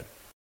we had.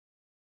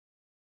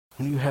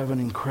 When you have an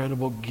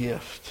incredible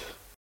gift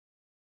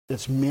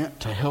that's meant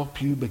to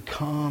help you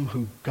become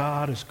who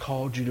God has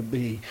called you to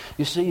be.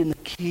 You see, and the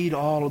key to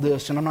all of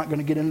this, and I'm not going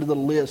to get into the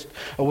list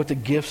of what the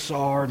gifts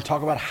are and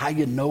talk about how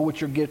you know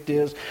what your gift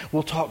is.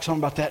 We'll talk some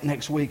about that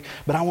next week.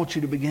 But I want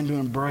you to begin to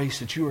embrace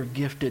that you are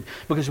gifted,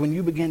 because when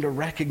you begin to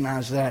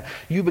recognize that,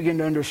 you begin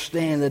to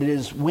understand that it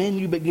is when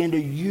you begin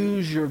to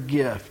use your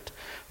gift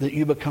that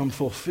you become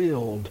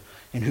fulfilled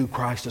in who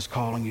Christ is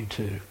calling you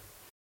to.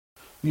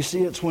 You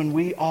see, it's when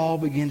we all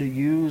begin to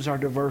use our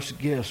diverse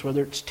gifts,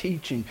 whether it's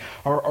teaching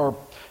or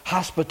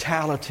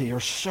hospitality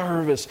or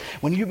service,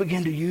 when you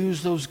begin to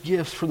use those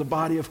gifts for the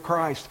body of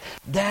Christ,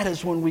 that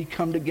is when we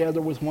come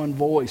together with one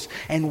voice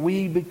and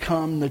we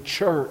become the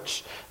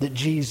church that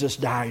Jesus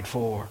died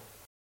for.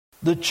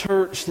 The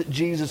church that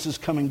Jesus is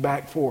coming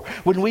back for.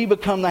 When we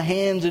become the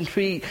hands and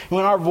feet,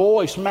 when our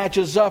voice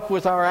matches up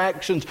with our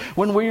actions,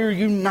 when we are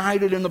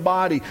united in the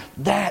body,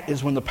 that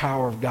is when the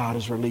power of God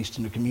is released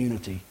in the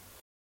community.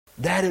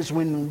 That is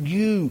when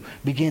you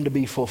begin to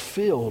be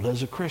fulfilled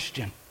as a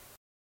Christian.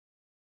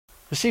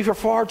 You see, for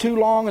far too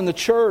long in the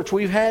church,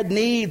 we've had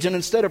needs, and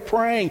instead of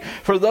praying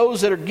for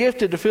those that are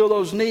gifted to fill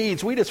those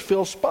needs, we just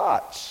fill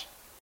spots.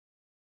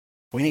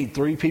 We need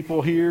 3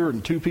 people here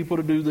and 2 people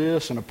to do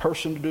this and a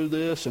person to do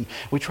this, and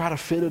we try to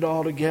fit it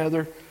all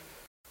together.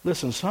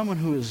 Listen, someone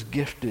who is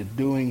gifted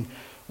doing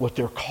what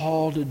they're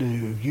called to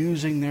do,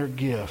 using their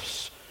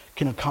gifts,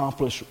 can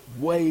accomplish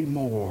way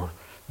more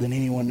than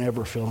anyone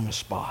ever filling a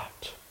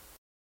spot.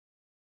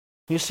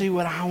 You see,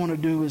 what I want to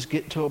do is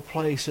get to a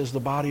place as the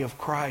body of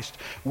Christ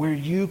where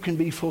you can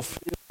be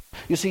fulfilled.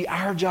 You see,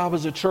 our job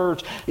as a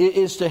church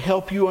is to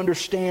help you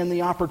understand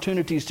the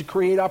opportunities, to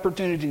create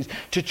opportunities,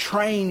 to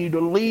train you,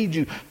 to lead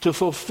you, to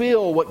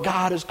fulfill what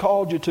God has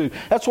called you to.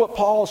 That's what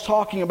Paul is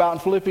talking about in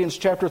Philippians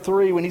chapter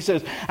 3 when he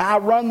says, I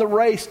run the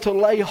race to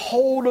lay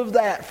hold of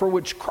that for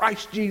which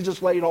Christ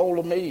Jesus laid hold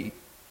of me.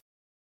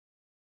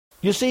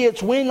 You see,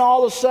 it's when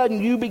all of a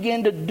sudden you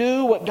begin to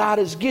do what God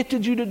has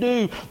gifted you to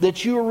do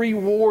that you are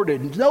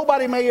rewarded.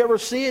 Nobody may ever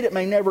see it. It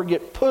may never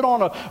get put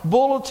on a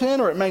bulletin,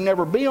 or it may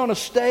never be on a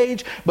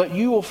stage, but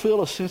you will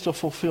feel a sense of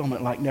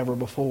fulfillment like never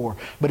before.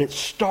 But it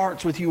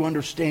starts with you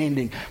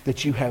understanding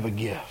that you have a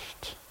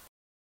gift.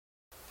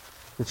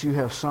 That you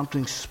have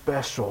something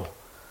special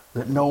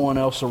that no one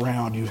else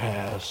around you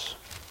has.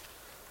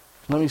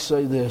 Let me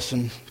say this,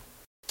 and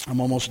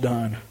I'm almost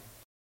done.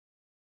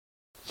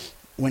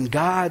 When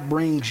God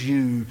brings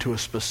you to a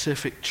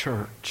specific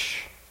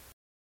church,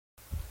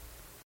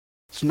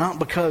 it's not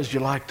because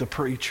you like the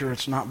preacher,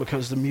 it's not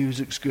because the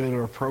music's good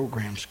or a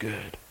program's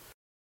good.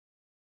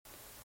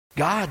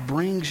 God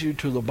brings you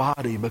to the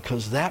body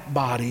because that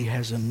body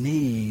has a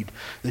need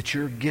that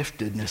your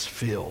giftedness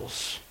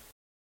fills.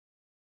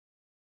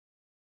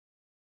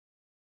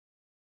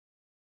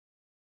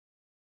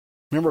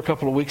 Remember a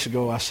couple of weeks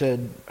ago I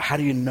said, how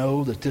do you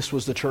know that this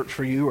was the church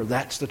for you or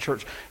that's the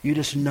church? You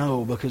just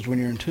know, because when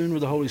you're in tune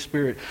with the Holy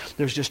Spirit,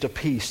 there's just a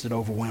peace that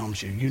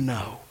overwhelms you. You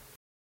know.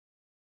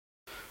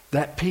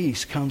 That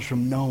peace comes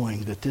from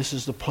knowing that this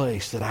is the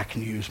place that I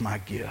can use my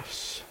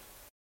gifts.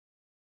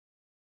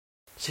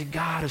 See,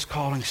 God is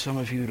calling some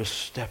of you to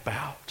step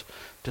out,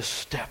 to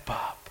step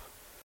up,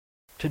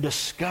 to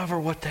discover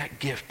what that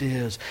gift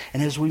is.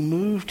 And as we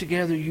move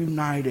together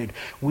united,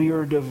 we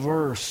are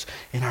diverse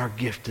in our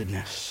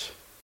giftedness.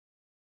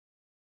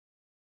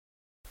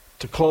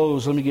 To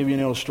close, let me give you an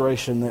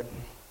illustration that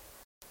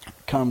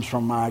comes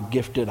from my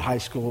gifted high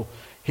school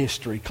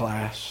history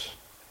class.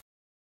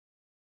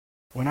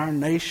 When our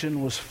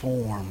nation was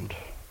formed,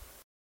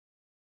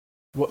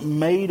 what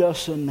made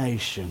us a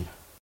nation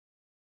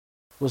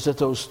was that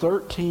those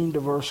 13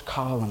 diverse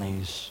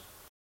colonies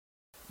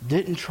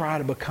didn't try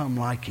to become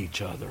like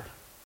each other.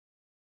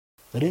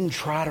 They didn't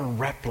try to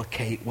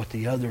replicate what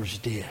the others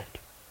did.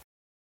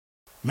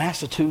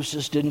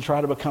 Massachusetts didn't try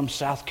to become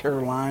South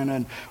Carolina,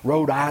 and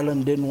Rhode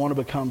Island didn't want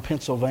to become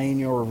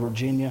Pennsylvania or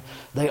Virginia.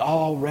 They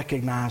all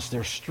recognized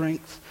their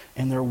strength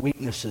and their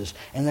weaknesses.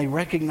 And they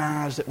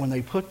recognized that when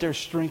they put their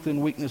strength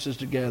and weaknesses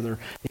together,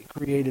 it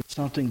created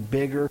something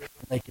bigger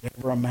than they could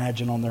ever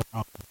imagine on their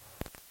own.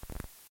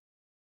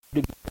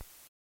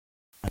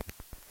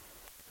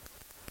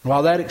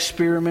 While that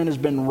experiment has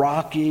been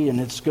rocky, and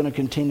it's going to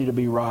continue to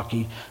be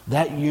rocky,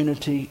 that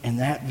unity and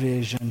that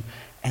vision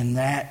and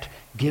that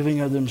giving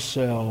of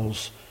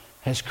themselves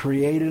has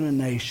created a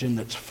nation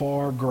that's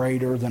far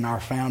greater than our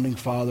founding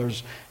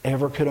fathers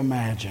ever could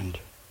imagine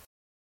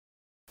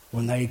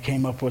when they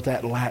came up with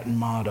that Latin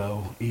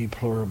motto, E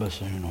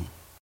pluribus unum.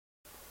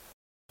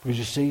 Because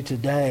you see,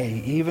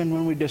 today, even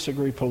when we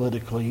disagree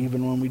politically,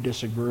 even when we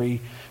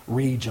disagree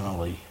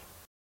regionally,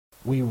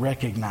 we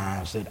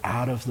recognize that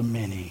out of the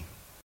many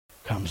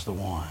comes the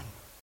one.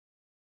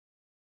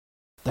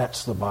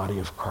 That's the body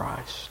of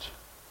Christ.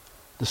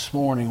 This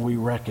morning we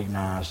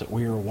recognize that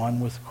we are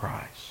one with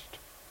Christ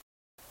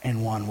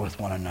and one with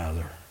one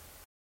another.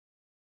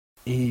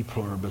 E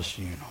pluribus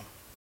unum.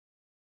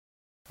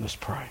 Let's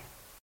pray.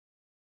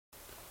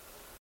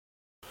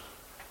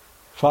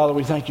 Father,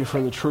 we thank you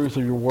for the truth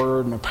of your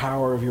word and the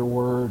power of your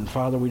word. And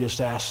Father, we just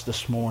ask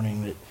this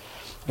morning that,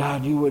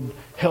 God, you would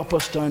help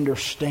us to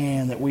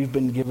understand that we've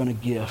been given a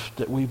gift,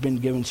 that we've been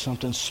given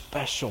something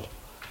special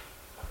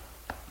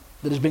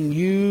that has been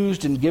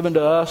used and given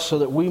to us so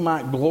that we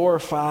might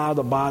glorify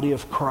the body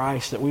of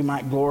Christ, that we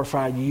might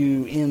glorify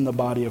you in the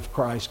body of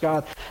Christ.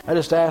 God, I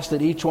just ask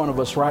that each one of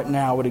us right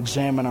now would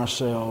examine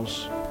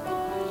ourselves.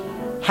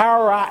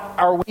 How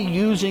are we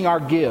using our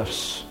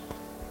gifts?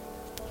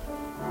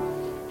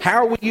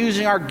 How are we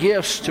using our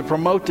gifts to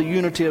promote the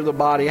unity of the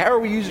body? How are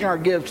we using our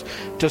gifts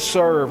to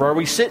serve? Are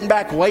we sitting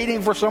back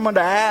waiting for someone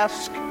to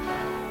ask?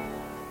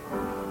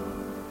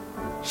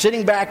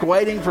 Sitting back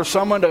waiting for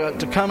someone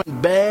to come and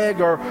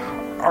beg? Or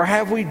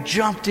have we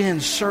jumped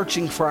in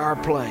searching for our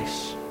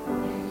place?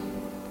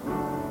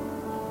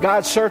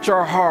 God, search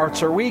our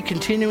hearts. Are we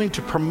continuing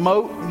to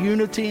promote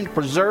unity and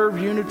preserve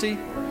unity?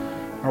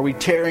 Are we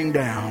tearing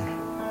down?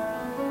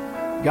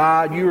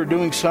 God, you are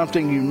doing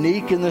something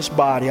unique in this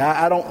body.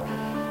 I don't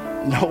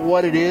know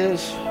what it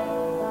is.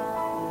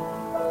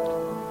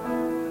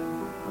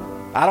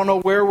 I don't know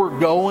where we're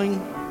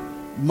going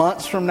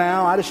months from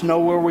now. I just know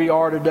where we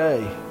are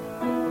today.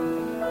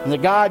 And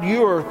that, God,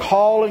 you are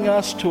calling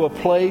us to a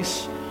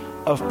place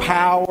of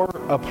power,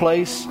 a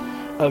place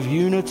of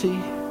unity.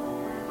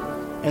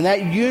 And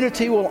that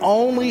unity will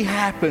only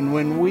happen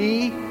when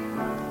we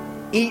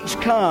each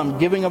come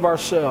giving of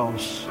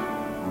ourselves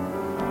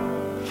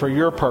for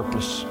your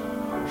purpose,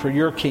 for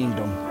your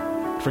kingdom,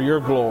 for your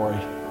glory.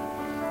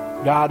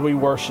 God, we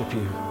worship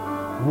you.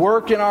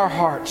 Work in our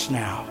hearts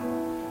now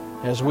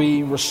as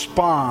we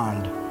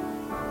respond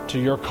to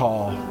your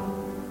call.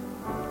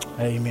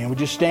 Amen. Would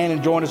you stand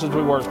and join us as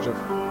we worship?